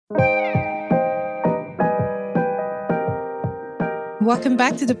Welcome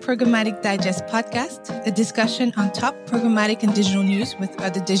back to the Programmatic Digest podcast, a discussion on top programmatic and digital news with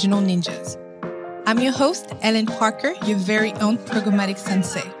other digital ninjas. I'm your host, Ellen Parker, your very own programmatic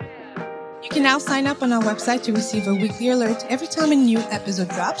sensei. You can now sign up on our website to receive a weekly alert every time a new episode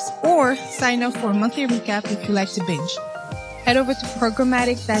drops, or sign up for a monthly recap if you like to binge. Head over to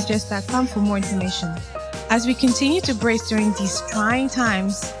programmaticdigest.com for more information. As we continue to brace during these trying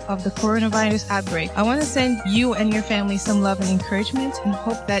times of the coronavirus outbreak, I want to send you and your family some love and encouragement and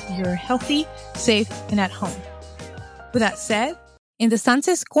hope that you're healthy, safe, and at home. With that said, in the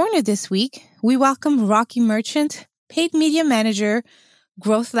Sunsets Corner this week, we welcome Rocky Merchant, Paid Media Manager,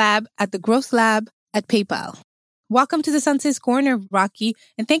 Growth Lab at the Growth Lab at PayPal. Welcome to the Sunsets Corner, Rocky,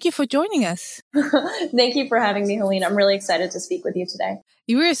 and thank you for joining us. Thank you for having me, Helene. I'm really excited to speak with you today.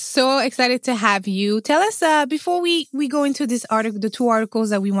 We are so excited to have you. Tell us, before we go into this article, the two articles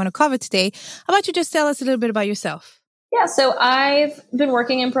that we want to cover today, how about you just tell us a little bit about yourself? Yeah, so I've been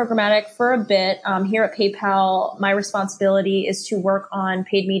working in programmatic for a bit. Here at PayPal, my responsibility is to work on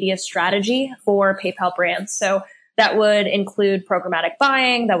paid media strategy for PayPal brands. So that would include programmatic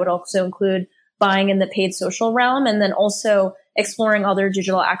buying. That would also include buying in the paid social realm, and then also exploring other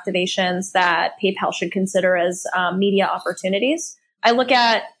digital activations that PayPal should consider as media opportunities. I look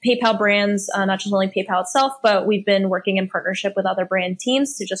at PayPal brands, not just only PayPal itself, but we've been working in partnership with other brand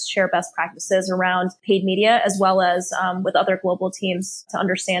teams to just share best practices around paid media, as well as with other global teams to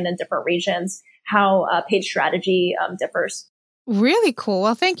understand in different regions how paid strategy differs. Really cool.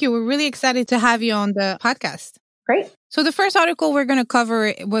 Well, thank you. We're really excited to have you on the podcast. Great. So the first article we're going to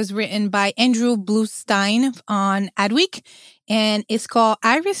cover was written by Andrew Bluestein on Adweek, and it's called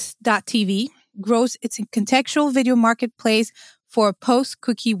Iris.tv Grows its Contextual Video Marketplace for a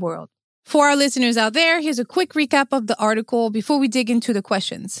Post-Cookie World. For our listeners out there, here's a quick recap of the article before we dig into the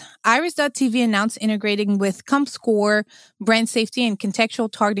questions. Iris.tv announced integrating with Comscore brand safety and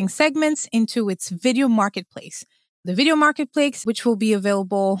contextual targeting segments into its video marketplace. The video marketplace, which will be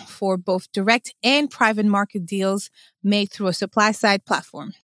available for both direct and private market deals made through a supply-side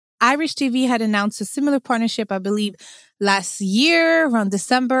platform. Iris TV had announced a similar partnership, I believe, last year around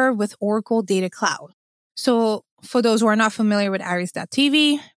December with Oracle Data Cloud. So for those who are not familiar with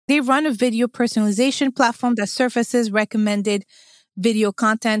Iris.tv, they run a video personalization platform that surfaces recommended video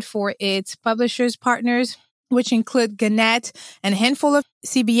content for its publishers partners, which include Gannett and a handful of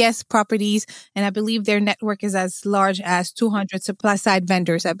CBS properties. And I believe their network is as large as 200 supply-side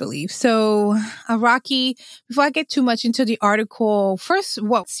vendors, I believe. So, Rocky, before I get too much into the article, first,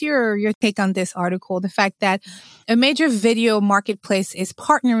 what's your take on this article? The fact that a major video marketplace is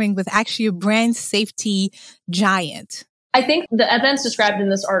partnering with actually a brand safety giant. I think the events described in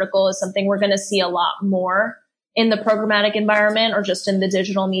this article is something we're going to see a lot more in the programmatic environment or just in the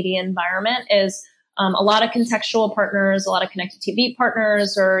digital media environment is a lot of contextual partners, a lot of connected TV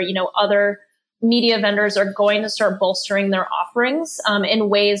partners, or, other media vendors are going to start bolstering their offerings in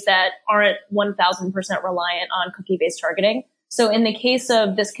ways that aren't 1000% reliant on cookie-based targeting. So in the case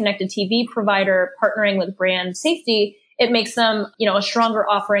of this connected TV provider partnering with brand safety, it makes them, a stronger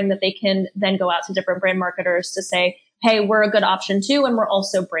offering that they can then go out to different brand marketers to say, hey, we're a good option too, and we're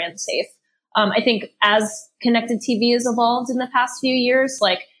also brand safe. I think as connected TV has evolved in the past few years,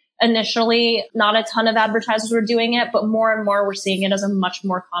 initially, not a ton of advertisers were doing it, but more and more we're seeing it as a much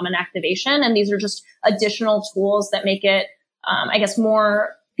more common activation. And these are just additional tools that make it,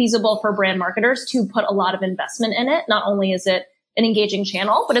 more feasible for brand marketers to put a lot of investment in it. Not only is it an engaging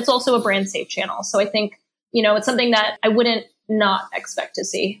channel, but it's also a brand safe channel. So I think, it's something that I wouldn't not expect to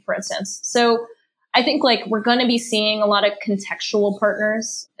see, for instance. So I think we're going to be seeing a lot of contextual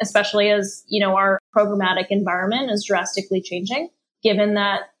partners, especially as, our programmatic environment is drastically changing, given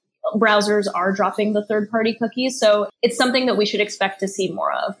that browsers are dropping the third-party cookies. So it's something that we should expect to see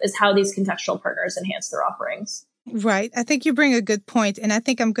more of, is how these contextual partners enhance their offerings. Right. I think you bring a good point. And I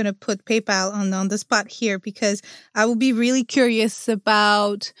think I'm going to put PayPal on the spot here because I will be really curious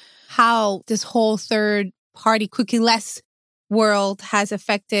about how this whole third-party cookie-less world has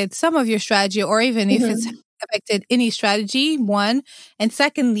affected some of your strategy, or even if it's affected any strategy, one. And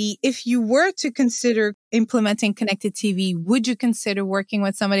secondly, if you were to consider implementing connected TV, would you consider working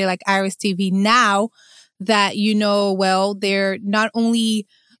with somebody like Iris TV now that they're not only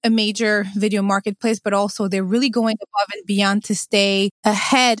a major video marketplace, but also they're really going above and beyond to stay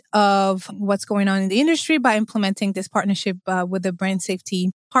ahead of what's going on in the industry by implementing this partnership with a brand safety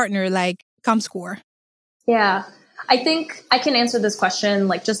partner like Comscore? Yeah. I think I can answer this question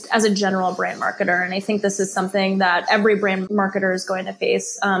just as a general brand marketer. And I think this is something that every brand marketer is going to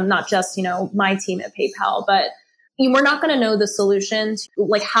face, not just, my team at PayPal, but, we're not going to know the solution to,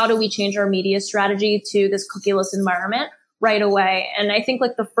 like, how do we change our media strategy to this cookieless environment right away. And I think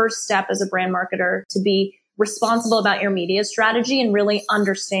like the first step as a brand marketer to be responsible about your media strategy and really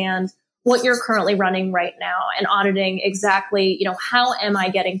understand what you're currently running right now and auditing exactly, how am I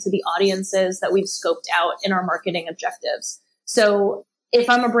getting to the audiences that we've scoped out in our marketing objectives? So if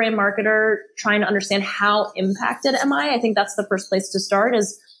I'm a brand marketer trying to understand how impacted am I think that's the first place to start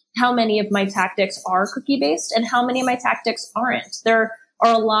is how many of my tactics are cookie based and how many of my tactics aren't. There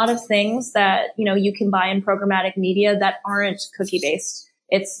are a lot of things that, you can buy in programmatic media that aren't cookie based.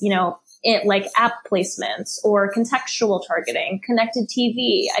 It's, like app placements or contextual targeting, connected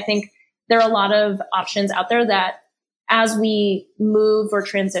TV. I think there are a lot of options out there that as we move or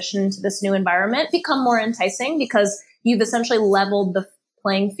transition to this new environment become more enticing because you've essentially leveled the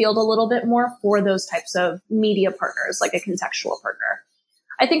playing field a little bit more for those types of media partners, like a contextual partner.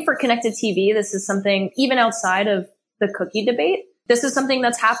 I think for connected TV, this is something even outside of the cookie debate, this is something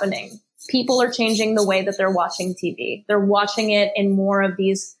that's happening. People are changing the way that they're watching TV. They're watching it in more of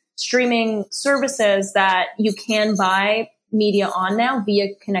these streaming services that you can buy media on now via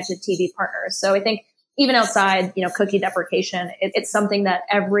connected TV partners. So I think even outside, cookie deprecation, it's something that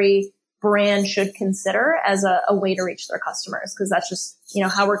every brand should consider as a way to reach their customers because that's just,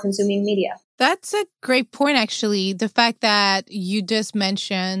 how we're consuming media. That's a great point, actually. The fact that you just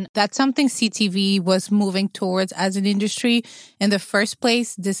mentioned that's something CTV was moving towards as an industry in the first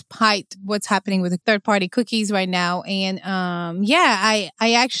place, despite what's happening with the third-party cookies right now. And I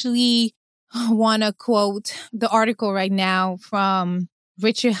actually want to quote the article right now from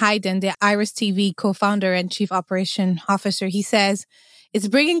Richard Hayden, the Iris TV co-founder and chief operation officer. He says, it's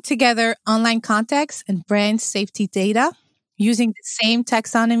bringing together online context and brand safety data using the same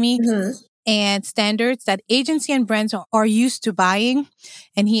taxonomy and standards that agency and brands are used to buying.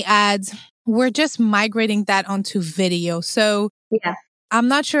 And he adds, we're just migrating that onto video. So yeah. I'm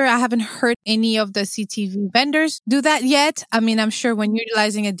not sure. I haven't heard any of the CTV vendors do that yet. I mean, I'm sure when you're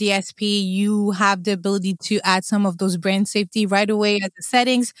utilizing a DSP, you have the ability to add some of those brand safety right away as the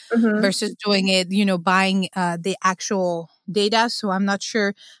settings versus doing it, buying the actual data. So I'm not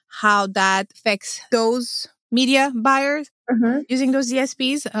sure how that affects those media buyers using those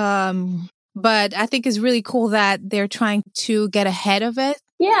DSPs. But I think it's really cool that they're trying to get ahead of it.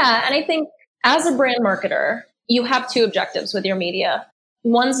 Yeah. And I think as a brand marketer, you have two objectives with your media.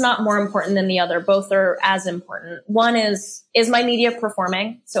 One's not more important than the other. Both are as important. One is my media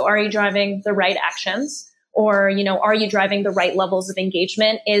performing? So are you driving the right actions? Or, are you driving the right levels of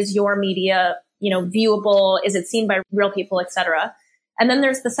engagement? Is your media, viewable? Is it seen by real people, et cetera? And then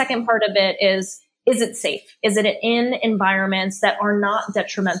there's the second part of it is it safe? Is it in environments that are not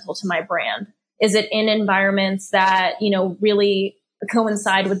detrimental to my brand? Is it in environments that, really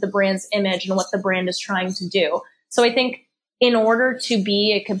coincide with the brand's image and what the brand is trying to do? So I think in order to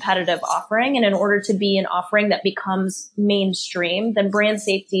be a competitive offering and in order to be an offering that becomes mainstream, then brand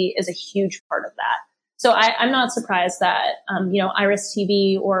safety is a huge part of that. So I'm not surprised that, Iris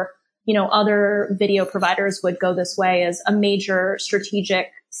TV or, other video providers would go this way as a major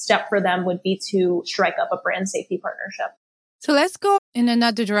strategic step for them would be to strike up a brand safety partnership. So let's go in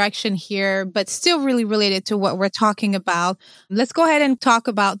another direction here, but still really related to what we're talking about. Let's go ahead and talk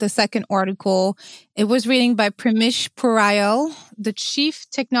about the second article. It was written by Premish Purayal, the Chief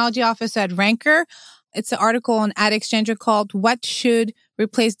Technology Officer at Ranker. It's an article on AdExchanger called What Should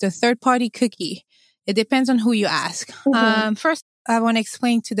Replace the Third-Party Cookie? It depends on who you ask. First, I want to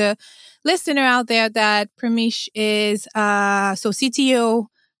explain to the listener out there that Premish is CTO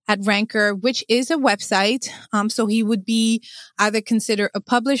at Ranker, which is a website. So he would be either considered a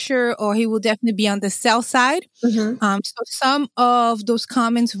publisher or he will definitely be on the sell side. So some of those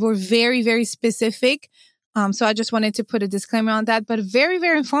comments were very, very specific. So I just wanted to put a disclaimer on that, but very,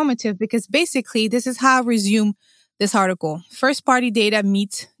 very informative because basically this is how I resume this article. First party data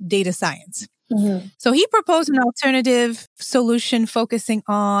meets data science. So he proposed an alternative solution focusing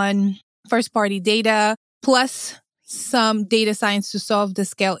on first party data plus some data science to solve the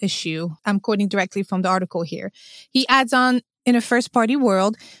scale issue. I'm quoting directly from the article here. He adds on, in a first party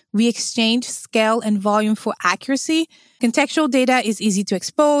world, we exchange scale and volume for accuracy. Contextual data is easy to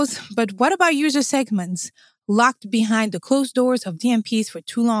expose, but what about user segments locked behind the closed doors of DMPs for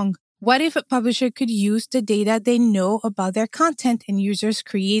too long? What if a publisher could use the data they know about their content and users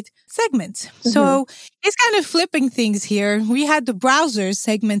create segments? So it's kind of flipping things here. We had the browsers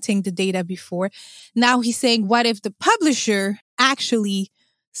segmenting the data before. Now he's saying, what if the publisher actually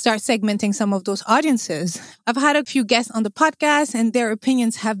starts segmenting some of those audiences? I've had a few guests on the podcast and their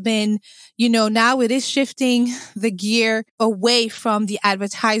opinions have been, now it is shifting the gear away from the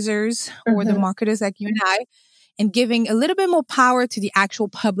advertisers or the marketers like you and I. and giving a little bit more power to the actual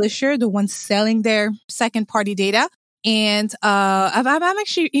publisher, the one selling their second party data. And I'm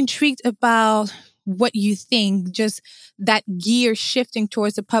actually intrigued about what you think, just that gear shifting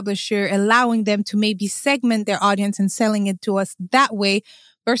towards the publisher, allowing them to maybe segment their audience and selling it to us that way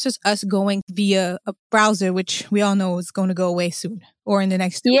versus us going via a browser, which we all know is going to go away soon or in the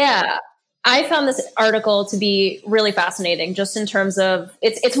next 2 years. I found this article to be really fascinating just in terms of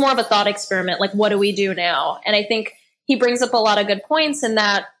it's more of a thought experiment. Like, what do we do now? And I think he brings up a lot of good points in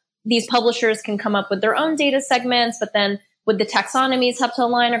that these publishers can come up with their own data segments, but then would the taxonomies have to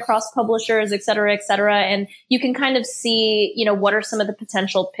align across publishers, et cetera, et cetera? And you can kind of see, what are some of the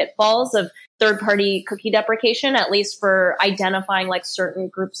potential pitfalls of third-party cookie deprecation, at least for identifying like certain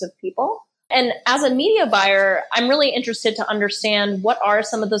groups of people. And as a media buyer, I'm really interested to understand what are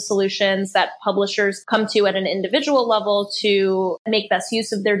some of the solutions that publishers come to at an individual level to make best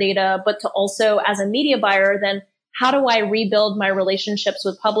use of their data, but to also, as a media buyer, then how do I rebuild my relationships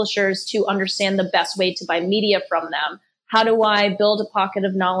with publishers to understand the best way to buy media from them? How do I build a pocket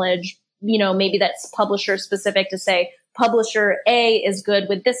of knowledge, maybe that's publisher specific to say, publisher A is good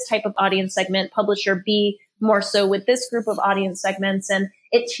with this type of audience segment, publisher B more so with this group of audience segments. And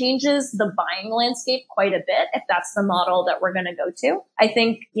it changes the buying landscape quite a bit if that's the model that we're going to go to. I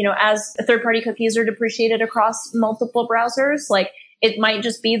think, as third-party cookies are depreciated across multiple browsers, like it might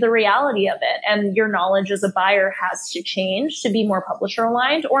just be the reality of it. And your knowledge as a buyer has to change to be more publisher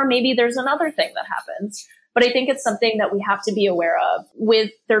aligned, or maybe there's another thing that happens. But I think it's something that we have to be aware of. With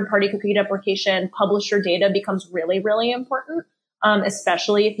third-party cookie deprecation, publisher data becomes really, really important,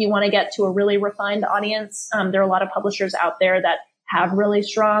 especially if you want to get to a really refined audience. There are a lot of publishers out there that have really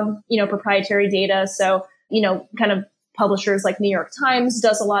strong, proprietary data. So, kind of publishers like New York Times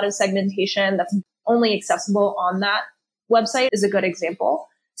does a lot of segmentation that's only accessible on that website is a good example.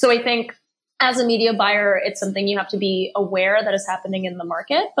 So I think as a media buyer, it's something you have to be aware that is happening in the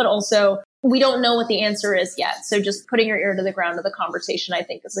market, but also we don't know what the answer is yet. So just putting your ear to the ground of the conversation, I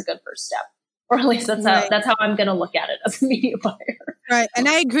think, is a good first step. Or at least that's how I'm going to look at it as a media buyer. Right. And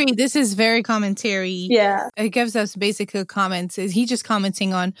I agree. This is very commentary. Yeah. It gives us basic comments. Is he just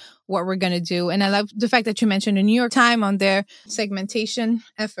commenting on what we're going to do? And I love the fact that you mentioned the New York Times on their segmentation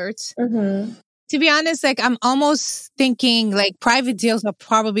efforts. Mm-hmm. To be honest, I'm almost thinking private deals are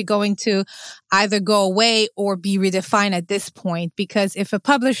probably going to either go away or be redefined at this point, because if a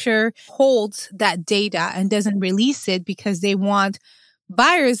publisher holds that data and doesn't release it because they want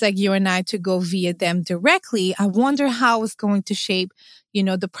buyers like you and I to go via them directly, I wonder how it's going to shape,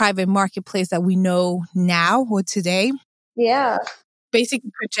 the private marketplace that we know now or today. Yeah.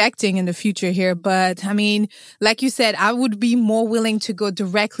 Basically projecting in the future here. But I mean, like you said, I would be more willing to go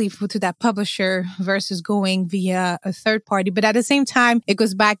directly to that publisher versus going via a third party. But at the same time, it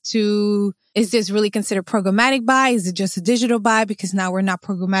goes back to, is this really considered programmatic buy? Is it just a digital buy? Because now we're not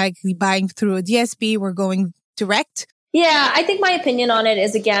programmatically buying through a DSP. We're going direct. Yeah, I think my opinion on it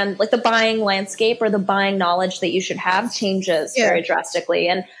is, again, the buying landscape or the buying knowledge that you should have changes very drastically.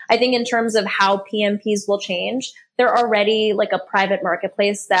 And I think in terms of how PMPs will change, they're already a private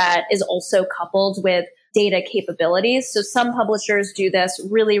marketplace that is also coupled with data capabilities. So some publishers do this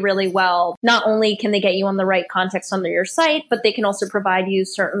really, really well. Not only can they get you on the right context on your site, but they can also provide you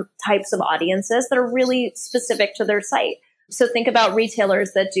certain types of audiences that are really specific to their site. So think about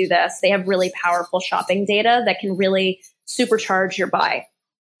retailers that do this. They have really powerful shopping data that can really supercharge your buy.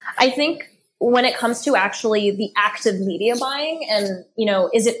 I think when it comes to actually the active media buying and,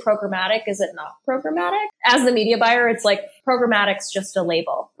 is it programmatic? Is it not programmatic? As the media buyer, it's programmatic's just a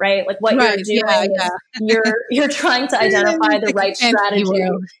label, right? What you're doing is you're trying to identify the right strategy.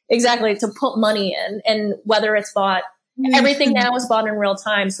 Exactly. To put money in, and whether it's bought. Everything now is bought in real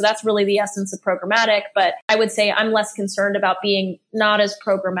time. So that's really the essence of programmatic. But I would say I'm less concerned about being not as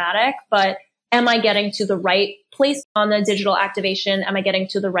programmatic, but am I getting to the right place on the digital activation? Am I getting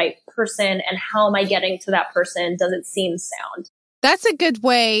to the right person? And how am I getting to that person? Does it seem sound? That's a good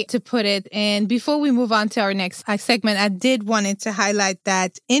way to put it. And before we move on to our next segment, I did wanted to highlight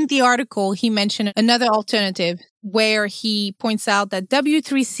that in the article, he mentioned another alternative where he points out that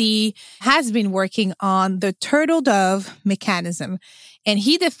W3C has been working on the turtle dove mechanism, and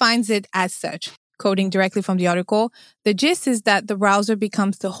he defines it as such. Quoting directly from the article, the gist is that the browser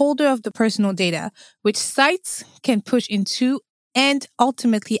becomes the holder of the personal data, which sites can push into and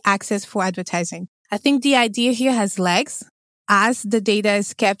ultimately access for advertising. I think the idea here has legs, as the data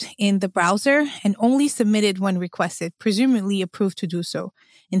is kept in the browser and only submitted when requested, presumably approved to do so.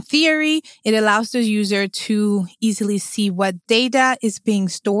 In theory, it allows the user to easily see what data is being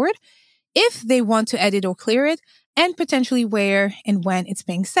stored, if they want to edit or clear it, and potentially where and when it's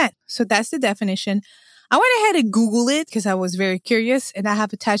being sent. So that's the definition. I went ahead and Googled it because I was very curious, and I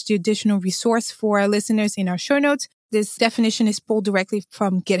have attached the additional resource for our listeners in our show notes. This definition is pulled directly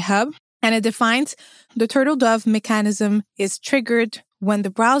from GitHub, and it defines the turtle dove mechanism is triggered when the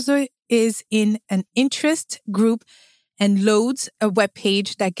browser is in an interest group and loads a web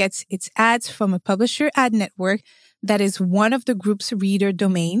page that gets its ads from a publisher ad network that is one of the group's reader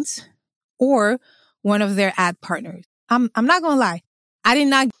domains or one of their ad partners. I'm not going to lie. I did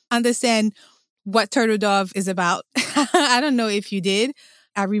not understand what Turtle Dove is about. I don't know if you did.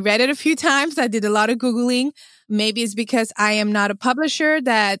 I reread it a few times. I did a lot of Googling. Maybe it's because I am not a publisher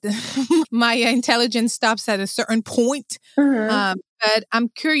that my intelligence stops at a certain point. But I'm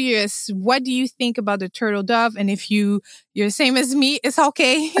curious, what do you think about the Turtle Dove? And if you're the same as me, it's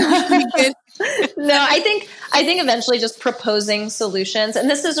okay. No, I think eventually just proposing solutions, and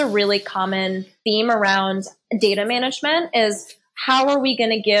this is a really common theme around data management, is how are we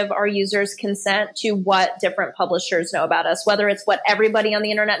going to give our users consent to what different publishers know about us, whether it's what everybody on the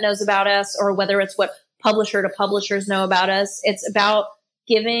internet knows about us or whether it's what publisher to publishers know about us. It's about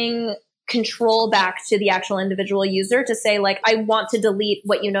giving control back to the actual individual user to say, like, I want to delete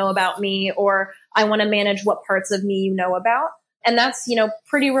what you know about me, or I want to manage what parts of me you know about. And that's,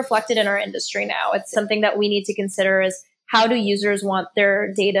 pretty reflected in our industry now. It's something that we need to consider is how do users want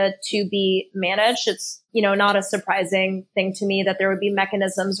their data to be managed? It's, not a surprising thing to me that there would be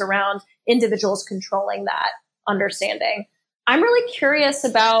mechanisms around individuals controlling that understanding. I'm really curious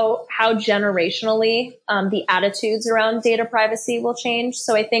about how generationally the attitudes around data privacy will change.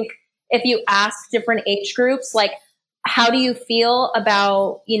 So I think if you ask different age groups, like, how do you feel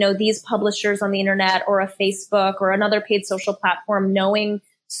about, these publishers on the internet or a Facebook or another paid social platform knowing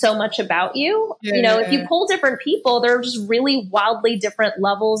so much about you? Yeah. If you poll different people, there are just really wildly different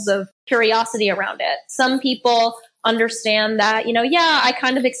levels of curiosity around it. Some people understand that, I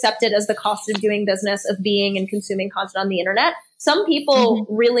kind of accept it as the cost of doing business of being and consuming content on the internet. Some people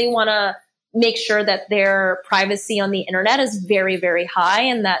really want to make sure that their privacy on the internet is very, very high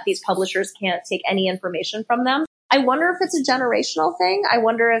and that these publishers can't take any information from them. I wonder if it's a generational thing. I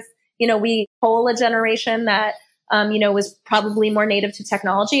wonder if, we poll a generation that, was probably more native to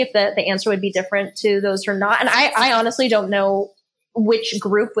technology, if the answer would be different to those who are not. And I honestly don't know which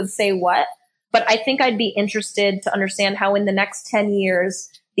group would say what, but I think I'd be interested to understand how in the next 10 years,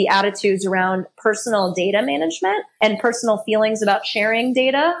 the attitudes around personal data management and personal feelings about sharing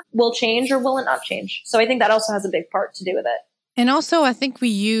data will change or will it not change. So I think that also has a big part to do with it. And also, I think we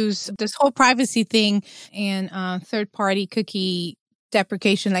use this whole privacy thing and third-party cookie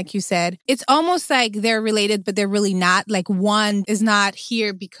deprecation, like you said. It's almost like they're related, but they're really not. Like one is not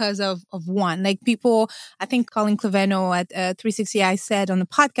here because of one. Like people, I think Colin Claveno at 360i said on the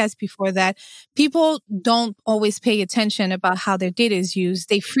podcast before that people don't always pay attention about how their data is used.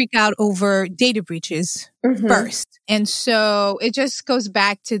 They freak out over data breaches first. And so it just goes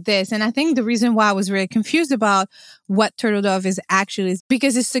back to this. And I think the reason why I was very confused about what Turtle Dove is actually is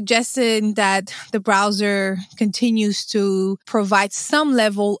because it's suggesting that the browser continues to provide some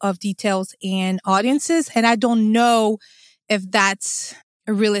level of details and audiences. And I don't know if that's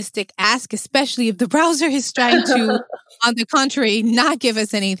a realistic ask, especially if the browser is trying to, on the contrary, not give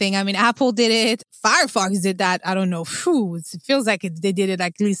us anything. I mean, Apple did it. Firefox did that. I don't know. It feels like they did it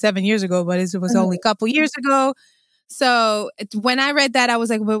like at least 7 years ago, but it was only a couple years ago. So when I read that, I was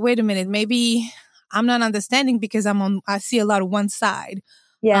like, wait a minute, maybe I'm not understanding because I see a lot of one side.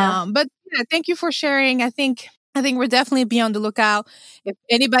 Yeah. But yeah, thank you for sharing. I think we're definitely be on the lookout. If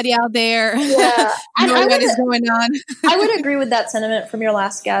anybody out there know what is going on. I would agree with that sentiment from your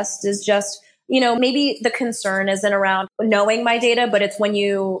last guest is just, maybe the concern isn't around knowing my data, but it's when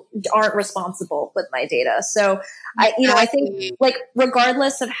you aren't responsible with my data. So I think like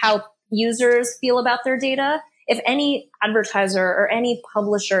regardless of how users feel about their data, if any advertiser or any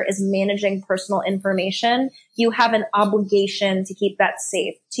publisher is managing personal information, you have an obligation to keep that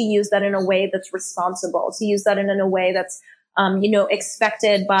safe, to use that in a way that's responsible, to use that in a way that's,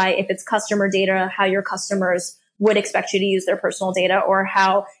 expected by, if it's customer data, how your customers would expect you to use their personal data, or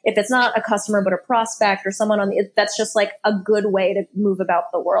how, if it's not a customer, but a prospect or someone that's just like a good way to move about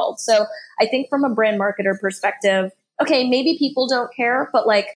the world. So I think from a brand marketer perspective, okay, maybe people don't care, but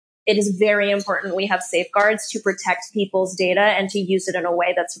like, it is very important we have safeguards to protect people's data and to use it in a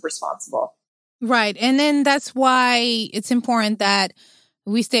way that's responsible. Right. And then that's why it's important that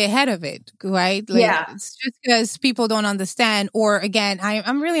we stay ahead of it, right? Like, it's just because people don't understand, or again,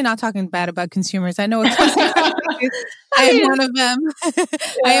 I'm really not talking bad about consumers. I know it's I am one of them.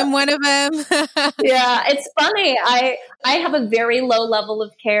 I am one of them. Yeah, it's funny. I have a very low level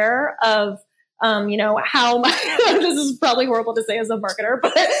of care of how this is probably horrible to say as a marketer,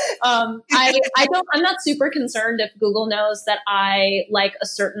 but I'm not super concerned if Google knows that I like a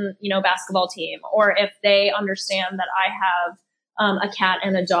certain, basketball team, or if they understand that I have a cat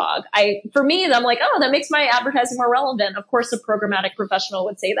and a dog. For me, I'm like, oh, that makes my advertising more relevant. Of course, a programmatic professional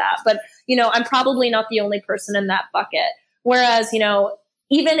would say that, but I'm probably not the only person in that bucket. Whereas,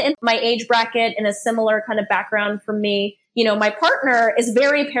 even in my age bracket, in a similar kind of background from me, my partner is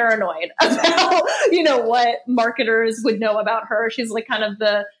very paranoid about, what marketers would know about her. She's like kind of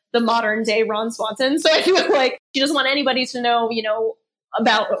the modern day Ron Swanson. So I feel like she doesn't want anybody to know,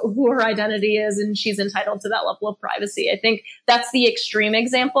 about who her identity is, and she's entitled to that level of privacy. I think that's the extreme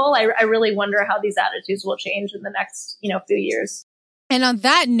example. I really wonder how these attitudes will change in the next, few years. And on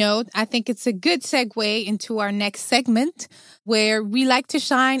that note, I think it's a good segue into our next segment, where we like to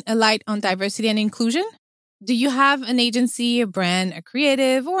shine a light on diversity and inclusion. Do you have an agency, a brand, a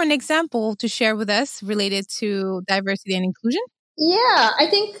creative, or an example to share with us related to diversity and inclusion? Yeah, I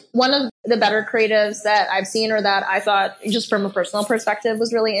think one of the better creatives that I've seen, or that I thought just from a personal perspective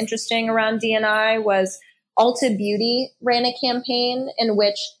was really interesting around D&I, was Ulta Beauty ran a campaign in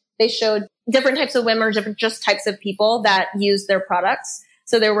which they showed different types of women, or different just types of people that use their products.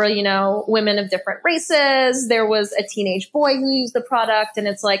 So there were, women of different races. There was a teenage boy who used the product, and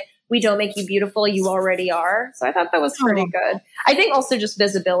it's like, we don't make you beautiful, you already are. So I thought that was pretty good. I think also just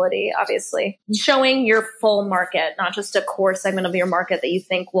visibility, obviously. Showing your full market, not just a core segment of your market that you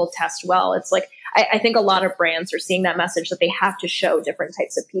think will test well. It's like, I think a lot of brands are seeing that message that they have to show different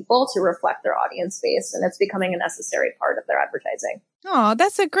types of people to reflect their audience base. And it's becoming a necessary part of their advertising. Oh,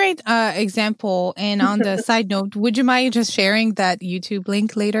 that's a great example. And on the side note, would you mind just sharing that YouTube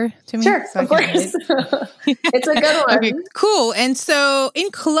link later to me? Sure, of course. It's a good one. Okay, cool. And so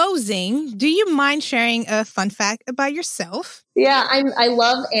in closing, do you mind sharing a fun fact about yourself? Yeah, I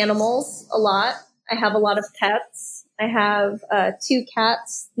love animals a lot. I have a lot of pets. I have 2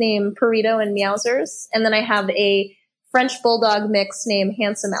 cats named Perito and Meowsers. And then I have a French Bulldog mix named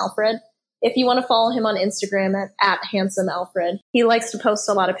Handsome Alfred. If you want to follow him on Instagram at Handsome Alfred, he likes to post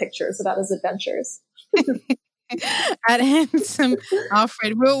a lot of pictures about his adventures. At Handsome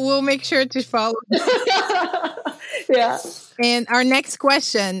Alfred. We'll make sure to follow. Yeah. And our next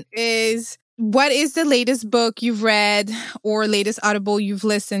question is, what is the latest book you've read, or latest Audible you've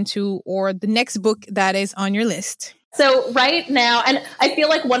listened to, or the next book that is on your list? So right now, and I feel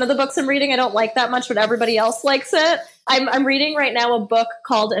like one of the books I'm reading I don't like that much, but everybody else likes it. I'm reading right now a book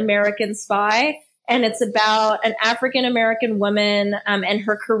called American Spy, and it's about an African-American woman and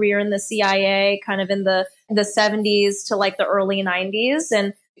her career in the CIA, kind of in the 70s to like the early 90s.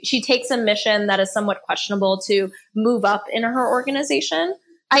 And she takes a mission that is somewhat questionable to move up in her organization.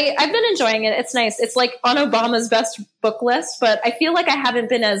 I've been enjoying it. It's nice. It's like on Obama's best book list, but I feel like I haven't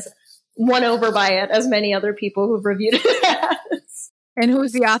been as won over by it as many other people who've reviewed it as. And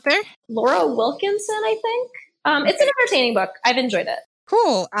who's the author? Laura Wilkinson, I think. It's an entertaining book. I've enjoyed it.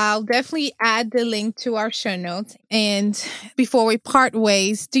 Cool. I'll definitely add the link to our show notes. And before we part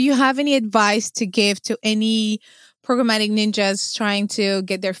ways, do you have any advice to give to any programmatic ninjas trying to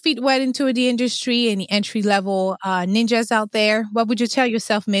get their feet wet into the industry, any entry-level ninjas out there? What would you tell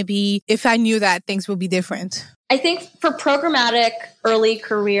yourself, maybe, if I knew that things would be different? I think for programmatic early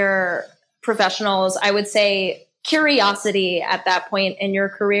career professionals, I would say curiosity at that point in your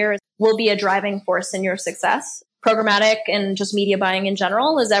career will be a driving force in your success. Programmatic and just media buying in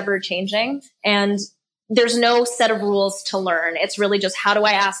general is ever changing, and there's no set of rules to learn. It's really just, how do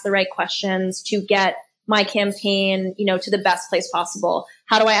I ask the right questions to get my campaign, to the best place possible?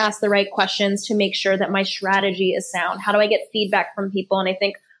 How do I ask the right questions to make sure that my strategy is sound? How do I get feedback from people? And I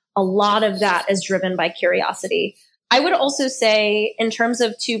think a lot of that is driven by curiosity. I would also say, in terms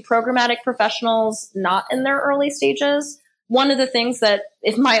of to programmatic professionals not in their early stages, one of the things that,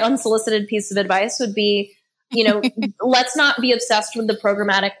 if my unsolicited piece of advice would be, let's not be obsessed with the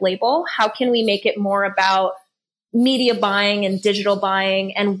programmatic label. How can we make it more about media buying and digital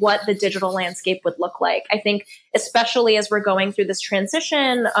buying and what the digital landscape would look like? I think especially as we're going through this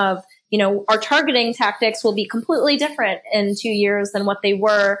transition of, our targeting tactics will be completely different in 2 years than what they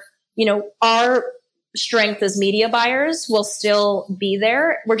were. Our strength as media buyers will still be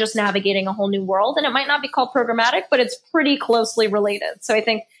there. We're just navigating a whole new world, and it might not be called programmatic, but it's pretty closely related. So I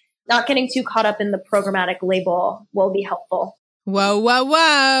think not getting too caught up in the programmatic label will be helpful. Whoa, whoa,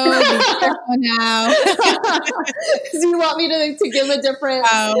 whoa. Be careful now. Do you want me to give a different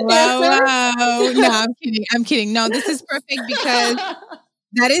answer? Whoa. No, I'm kidding. No, this is perfect, because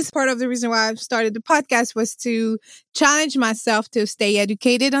that is part of the reason why I've started the podcast, was to challenge myself to stay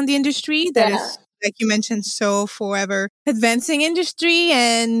educated on the industry. That is like you mentioned, so forever advancing industry.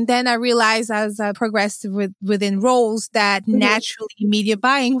 And then I realized as I progressed within roles that naturally media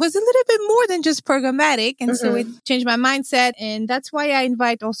buying was a little bit more than just programmatic. And so it changed my mindset. And that's why I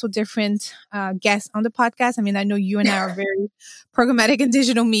invite also different guests on the podcast. I mean, I know you and I are very programmatic and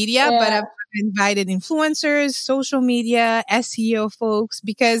digital media, but I've invited influencers, social media, SEO folks,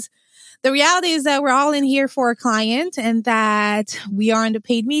 because the reality is that we're all in here for a client and that we are in the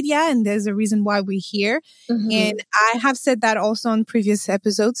paid media and there's a reason why we're here. And I have said that also in previous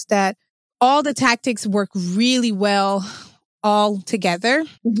episodes that all the tactics work really well all together.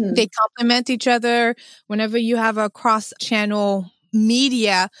 They complement each other. Whenever you have a cross-channel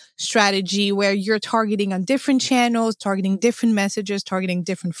media strategy where you're targeting on different channels, targeting different messages, targeting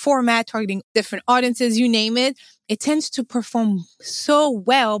different format, targeting different audiences, you name it, it tends to perform so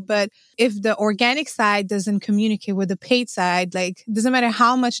well. But if the organic side doesn't communicate with the paid side, like it doesn't matter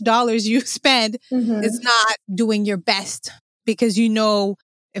how much dollars you spend, it's not doing your best because you know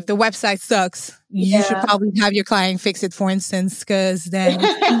if the website sucks, you should probably have your client fix it, for instance, because then,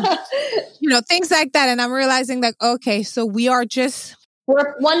 you know, things like that. And I'm realizing like, okay, so we're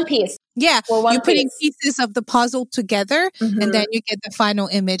one piece. Yeah. You're putting pieces of the puzzle together and then you get the final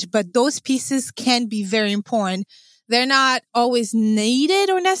image. But those pieces can be very important. They're not always needed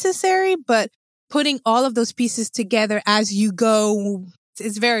or necessary, but putting all of those pieces together as you go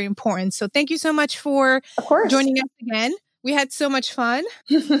is very important. So thank you so much for joining us again. We had so much fun.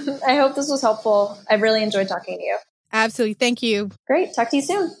 I hope this was helpful. I really enjoyed talking to you. Absolutely. Thank you. Great. Talk to you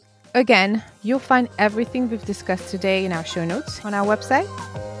soon. Again, you'll find everything we've discussed today in our show notes on our website,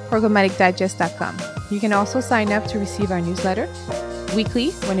 programmaticdigest.com. You can also sign up to receive our newsletter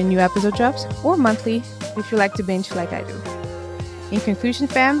weekly when a new episode drops, or monthly if you like to binge like I do. In conclusion,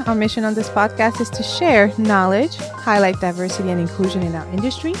 fam, our mission on this podcast is to share knowledge, highlight diversity and inclusion in our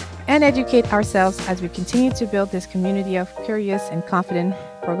industry, and educate ourselves as we continue to build this community of curious and confident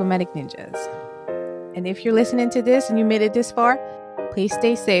programmatic ninjas. And if you're listening to this and you made it this far, please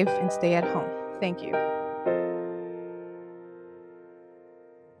stay safe and stay at home. Thank you.